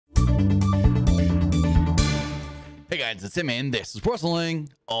Hey guys, it's Tim and this is Wrestling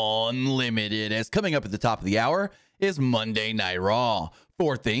Unlimited. As coming up at the top of the hour is Monday Night Raw.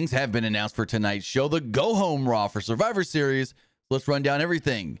 4 things have been announced for tonight's show. The Go Home Raw for Survivor Series. Let's run down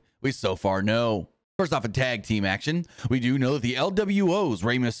everything we so far know. First off, in tag team action, we do know that the LWOs,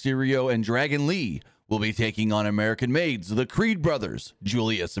 Rey Mysterio and Dragon Lee, will be taking on American Maids, the Creed brothers,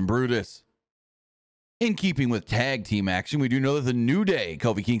 Julius and Brutus. In keeping with tag team action, we do know that the New Day,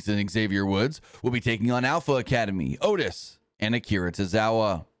 Kofi Kingston and Xavier Woods, will be taking on Alpha Academy, Otis, and Akira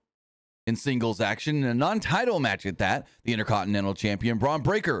Tozawa. In singles action, in a non-title match at that, the Intercontinental Champion Braun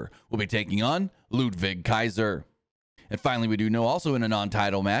Breaker will be taking on Ludwig Kaiser. And finally, we do know also in a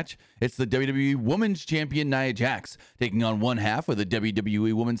non-title match, it's the WWE Women's Champion Nia Jax taking on one half of the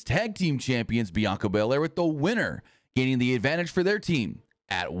WWE Women's Tag Team Champions Bianca Belair, with the winner gaining the advantage for their team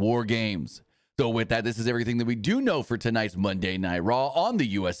at War Games. So with that, this is everything that we do know for tonight's Monday Night Raw on the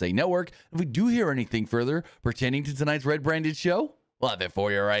USA Network. If we do hear anything further pertaining to tonight's red branded show, we'll have it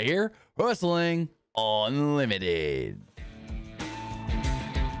for you right here. Wrestling Unlimited.